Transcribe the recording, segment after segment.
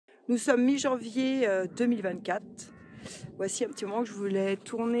Nous sommes mi-janvier 2024. Voici un petit moment que je voulais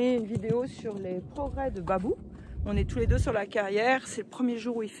tourner une vidéo sur les progrès de Babou. On est tous les deux sur la carrière. C'est le premier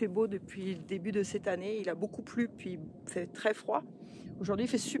jour où il fait beau depuis le début de cette année. Il a beaucoup plu, puis il fait très froid. Aujourd'hui, il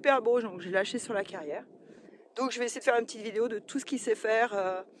fait super beau, donc j'ai lâché sur la carrière. Donc je vais essayer de faire une petite vidéo de tout ce qu'il sait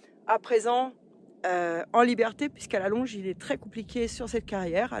faire à présent en liberté, puisqu'à la longe, il est très compliqué sur cette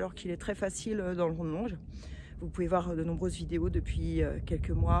carrière, alors qu'il est très facile dans le rond de longe. Vous pouvez voir de nombreuses vidéos depuis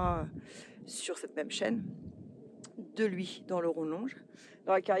quelques mois sur cette même chaîne de lui dans le rond de longe.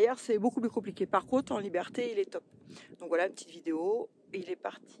 Dans la carrière, c'est beaucoup plus compliqué. Par contre, en liberté, il est top. Donc voilà une petite vidéo. Il est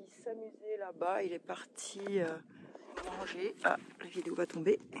parti s'amuser là-bas. Il est parti manger. Ah, la vidéo va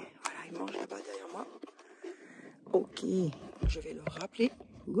tomber. Voilà, il mange là-bas derrière moi. Ok, je vais le rappeler.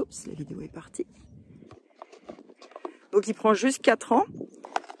 Oups, la vidéo est partie. Donc il prend juste 4 ans.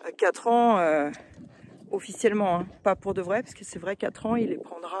 4 ans officiellement, hein, pas pour de vrai, parce que c'est vrai 4 ans, il les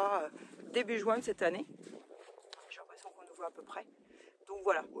prendra début juin de cette année. J'ai l'impression qu'on nous voit à peu près. Donc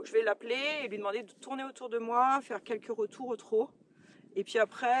voilà, bon, je vais l'appeler et lui demander de tourner autour de moi, faire quelques retours au trot. Et puis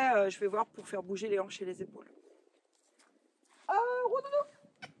après, je vais voir pour faire bouger les hanches et les épaules. Roudoudou,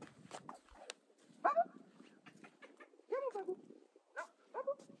 Babou, viens mon Babou. Non,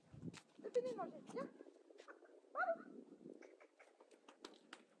 Babou, c'est fini de manger, viens. Babou.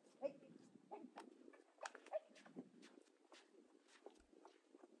 Hey.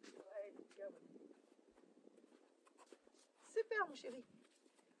 Super mon chéri.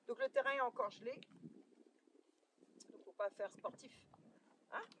 Donc le terrain est encore gelé. Donc faut pas faire sportif.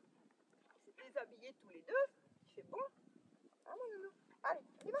 Hein? On s'est déshabillés tous les deux. Il fait bon. Hein mon nounou? Allez,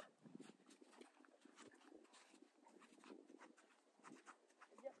 on y va.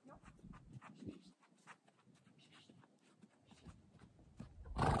 Non?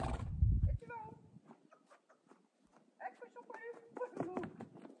 Et tu vas où? Avec cochon poilu. Oh loulou.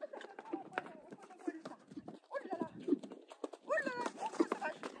 Oh là là. Oh là là, oh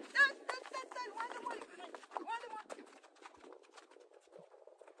sauvage. Loin de moi les conneries. Loin de moi.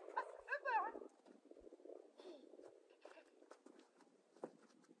 Ah, ça fait peur, hein.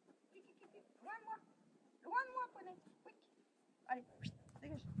 Loin de moi, poney. Quick. Allez,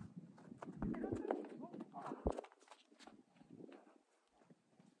 dégage. C'est l'autre. Bon,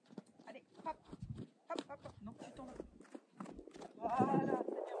 allez, hop. Hop, hop, hop. Non, tu tombes. Voilà,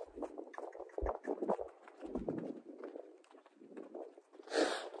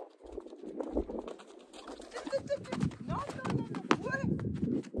 c'est bien. Non, non, non, non. Ouais.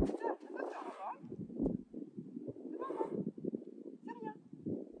 Ça va faire avant. C'est bon, non? C'est rien.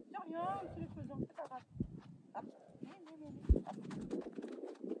 C'est rien, c'est les faisant. C'est pas grave. Hop.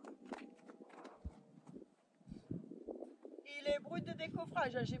 Il est brut de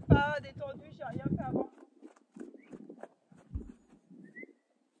décoffrage. J'ai pas détendu, j'ai rien fait avant.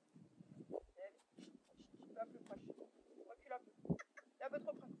 Un peu plus proche. Recule un peu. T'es un peu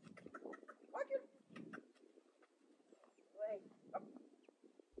trop près. Recule. Ouais. Hop.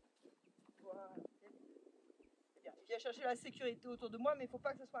 Voilà. C'est bien. Il vient chercher la sécurité autour de moi, mais il ne faut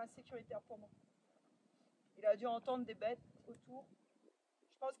pas que ce soit insécuritaire pour moi. Il a dû entendre des bêtes autour.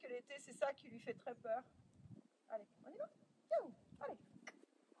 Je pense que l'été, c'est ça qui lui fait très peur. Allez, on y va. Ciao. Allez.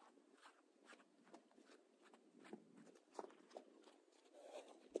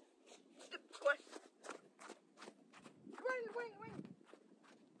 Ouais. Loin.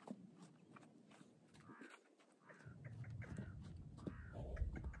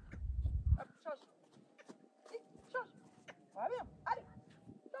 Hop, change. Change. Voilà bien. Allez,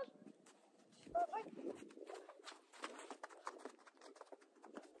 change. Pas vrai.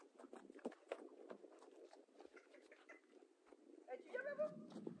 Et tu viens, Babou?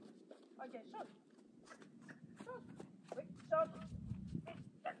 Ok, change. Change. Oui, change.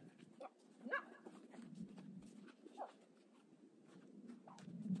 Non. Change.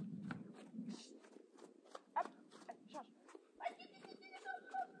 Hop, allez, change.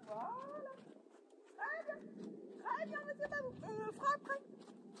 Voilà. Très bien, monsieur Babou. On le fera après.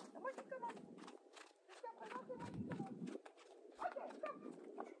 C'est moi qui commence. Jusqu'à présent, c'est moi qui commence. Ok, comme.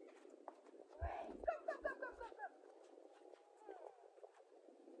 Ouais, comme.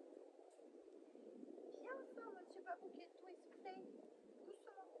 Bien ça, monsieur Babou, qui est tout essoufflé.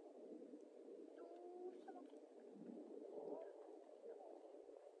 Doucement. Doucement.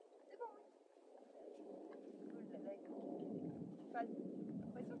 C'est bon, oui. Oh là là, j'ai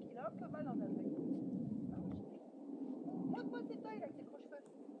l'impression qu'il a un peu mal en aveugle. Montre-moi ses tailles là, avec ses gros cheveux.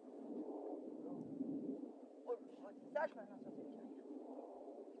 Oh, c'est sage maintenant sur cette carrière.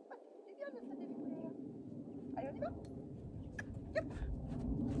 Ah, c'est bien de se défouler. Allez, on y va. Yep.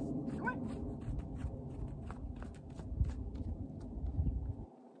 Loin.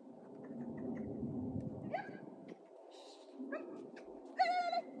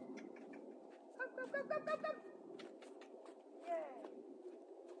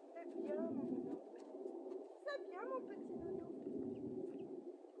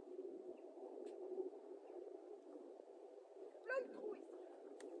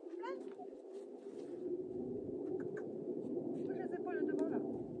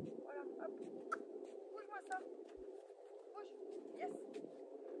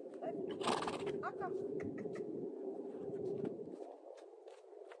 Allez, encore.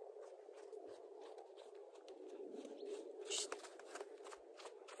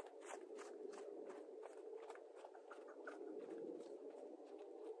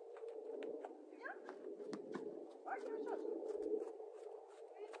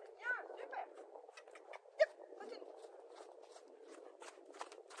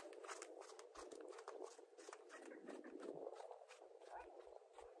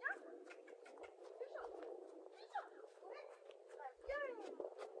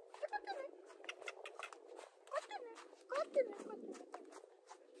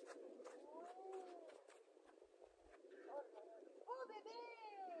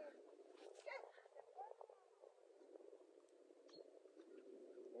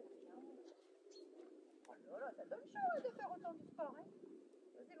 Voilà, ça donne chaud de faire autant de sport. Hein.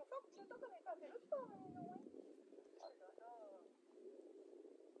 C'est longtemps qu'on n'avait pas fait le sport. Hein, non, hein. Oh là là.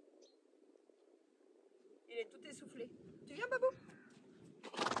 Il est tout essoufflé. Tu viens, Babou?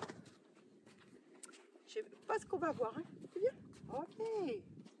 Je sais pas ce qu'on va voir. Hein. Tu viens? Ok.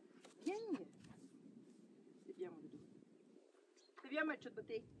 Viens. C'est bien, mon doudou. C'est bien, ma chouette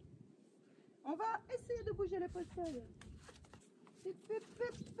beauté. On va essayer de bouger les postérieurs.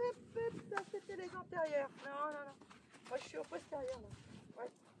 Ça c'était les antérieurs. Non, non, non. Moi je suis au postérieur là. Ouais.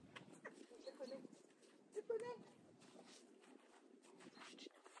 Je connais. Je connais.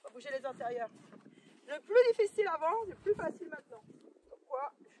 On va bouger les antérieurs. Le plus difficile avant, le plus facile maintenant.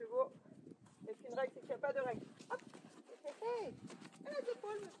 Pourquoi les chevaux? Il n'y a qu'une règle, c'est qu'il n'y a pas de règle. Hop. Et les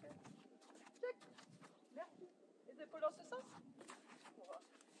épaules, monsieur. Check. Merci. Les épaules dans ce sens.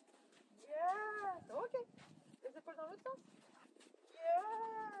 Yes. Ok. Les épaules dans l'autre sens.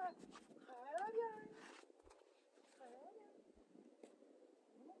 Yeah. Très bien. Très bien.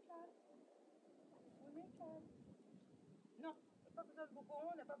 On est calme. On est calme. Non, on n'a pas besoin de beaucoup,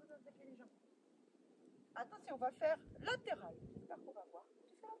 on n'a pas besoin de taper les jambes. Attention, on va faire latéral. J'espère qu'on va voir.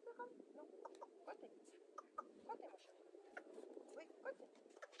 Tu fais latéral? Non. Côté. Côté, mon chéri. Oui, côté.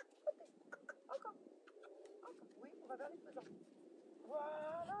 Côté. Encore. Encore. Oui, on va vers les faisans.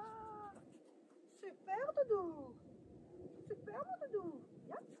 Voilà. Super, doudou. Super, mon doudou.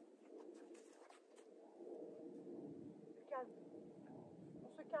 Bien. Calme. On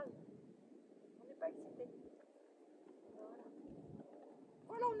se calme. On n'est pas excité. Voilà.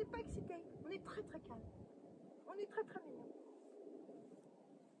 Voilà, on n'est pas excité. On est très très calme. On est très très mignon.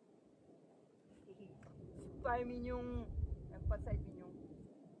 C'est pas mignon. J'aime pas ça être mignon.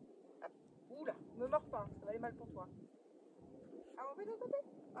 Hop. Oula, me mords pas. Ça va aller mal pour toi. Ah, on va de l'autre côté.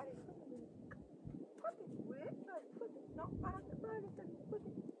 Allez, côté. Oui, allez, côté. Non, voilà, c'est pas aller,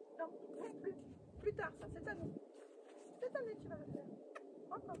 côté. Non, plus tard, ça, cette année. Cette année, tu vas le faire.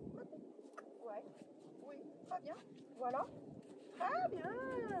 Encore, côté. Ouais, oui, très bien. Voilà. Très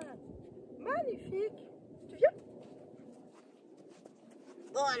bien. Magnifique. Tu viens?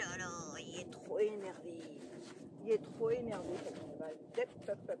 Oh là là, il est trop énervé. Il est trop énervé, ton cheval. Tu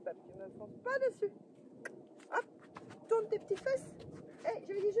me fonces pas dessus. Hop, tourne tes petites fesses. Hé,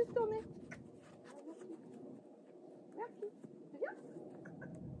 je lui dis juste tourner. Merci. Merci. Tu viens?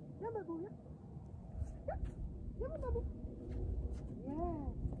 Viens, Babou, viens. Viens, viens, mon Babou.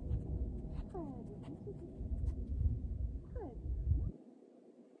 Viens. Très bien. Très bien.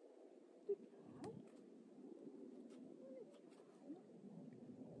 Tu calmes.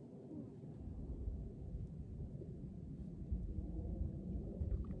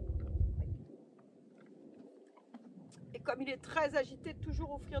 Et comme il est très agité,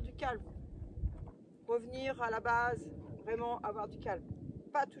 toujours offrir du calme. Revenir à la base, vraiment avoir du calme.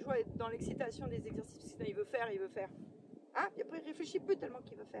 Pas toujours être dans l'excitation des exercices, sinon il veut faire. Hein? Et après il réfléchit plus tellement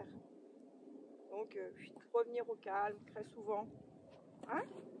qu'il veut faire. Donc revenir au calme très souvent. Hein?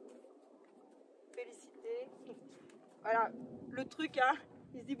 Féliciter. Voilà, le truc, hein,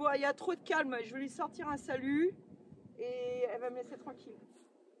 il se dit, bon, il y a trop de calme, je vais lui sortir un salut et elle va me laisser tranquille.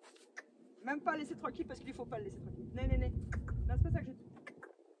 Même pas laisser tranquille parce qu'il ne faut pas le laisser tranquille. Non, c'est pas ça que je dis.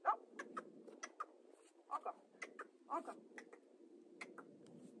 Non. Encore. Encore.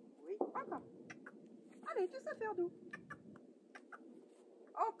 Oui, encore. Allez, tu sais faire doux.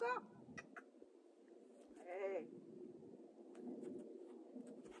 Encore. Allez.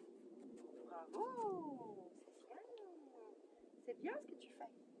 Bravo. C'est bien ce que tu fais.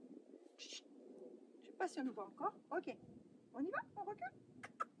 Chut. Je sais pas si on nous voit encore. Ok. On y va? On recule?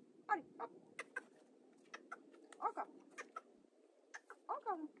 Allez, hop. Encore.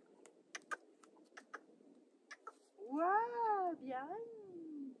 Encore. Waouh, bien.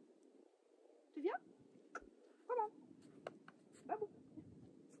 Tu viens? Comment? Babou.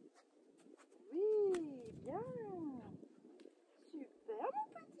 Oui, bien. Super, mon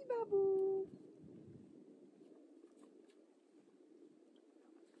petit Babou.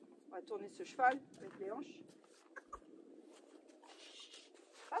 va tourner ce cheval avec les hanches.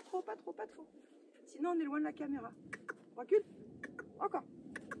 Pas trop, pas trop, pas trop. Sinon, on est loin de la caméra. Recule. Encore.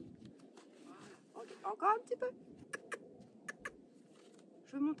 Voilà. Okay. Encore un petit peu.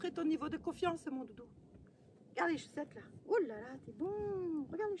 Je veux montrer ton niveau de confiance, mon doudou. Regarde les chaussettes là. Oh là là, t'es bon.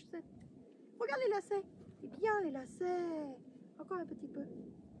 Regarde les chaussettes. Regarde les lacets. C'est bien les lacets. Encore un petit peu.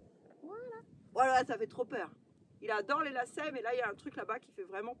 Voilà. Voilà, ça fait trop peur. Il adore les lacets, mais là, il y a un truc là-bas qui fait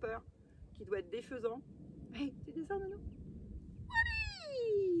vraiment peur. Qui doit être défaisant. Hey, tu descends, Nounou.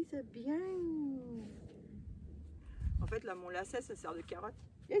 Oui, c'est bien. En fait, là, mon lacet, ça sert de carotte.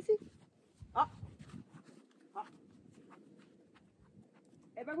 Viens ici. Ah. Ah.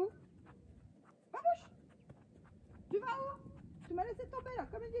 Eh, Babou. Babouche. Tu vas où? Tu m'as laissé tomber, là,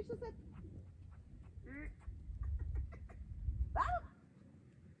 comme une vieille chaussette. Babou.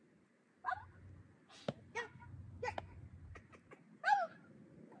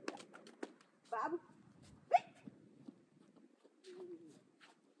 Babou.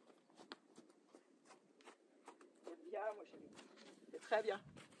 C'est bien, moi chérie. C'est très bien.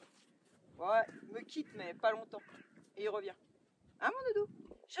 Ouais, il me quitte, mais pas longtemps. Et il revient. Hein, mon doudou?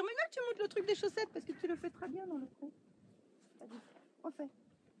 J'aimerais bien que tu montes le truc des chaussettes parce que tu le fais très bien dans le fond. Vas-y, refais.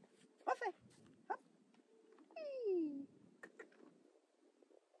 Refais. Hop. Oui.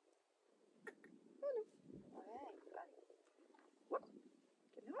 Ouais, ouais.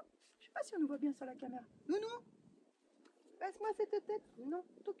 Caméra. Je sais pas si on nous voit bien sur la caméra. Nounou, passe-moi cette tête. Non,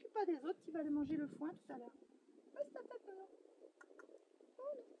 t'occupe pas des autres, tu vas aller manger le foin tout à l'heure. Passe ta tête, Nounou.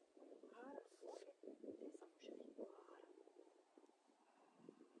 Voilà. Descends, mon chéri. Voilà.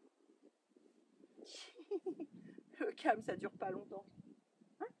 Le calme, ça dure pas longtemps.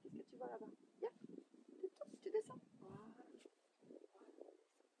 Hein? Qu'est-ce que tu vois là-bas? Viens, tu descends. Voilà.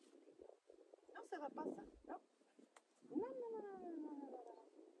 Non, ça va pas, ça. Non. Non, non, non, non, non, non, non, non.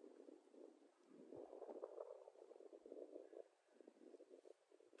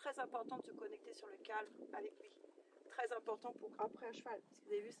 Très important de se connecter sur le calme avec lui. Très important pour après un cheval. Parce que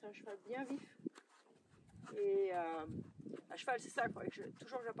vous avez vu, c'est un cheval bien vif. Et un cheval, c'est ça, quoi.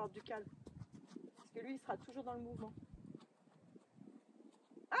 Toujours, j'apporte du calme. Parce que lui, il sera toujours dans le mouvement.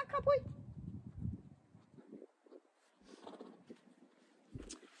 Ah, crapouille!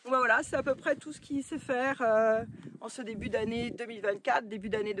 Bon, ben voilà, c'est à peu près tout ce qu'il sait faire en ce début d'année 2024, début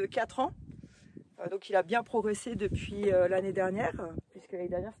d'année de 4 ans. Donc il a bien progressé depuis l'année dernière, puisque l'année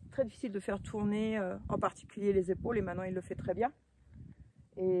dernière c'était très difficile de faire tourner en particulier les épaules, et maintenant il le fait très bien.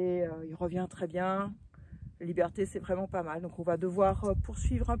 Et il revient très bien. Liberté, c'est vraiment pas mal. Donc on va devoir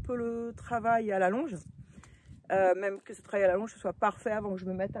poursuivre un peu le travail à la longe. Même que ce travail à la longe soit parfait avant que je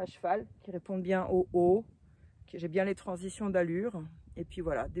me mette à cheval, qu'il réponde bien au haut, que j'ai bien les transitions d'allure. Et puis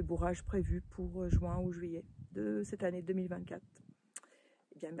voilà, débourrage prévu pour juin ou juillet de cette année 2024.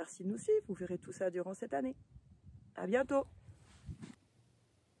 Eh bien, merci de nous suivre. Vous verrez tout ça durant cette année. À bientôt.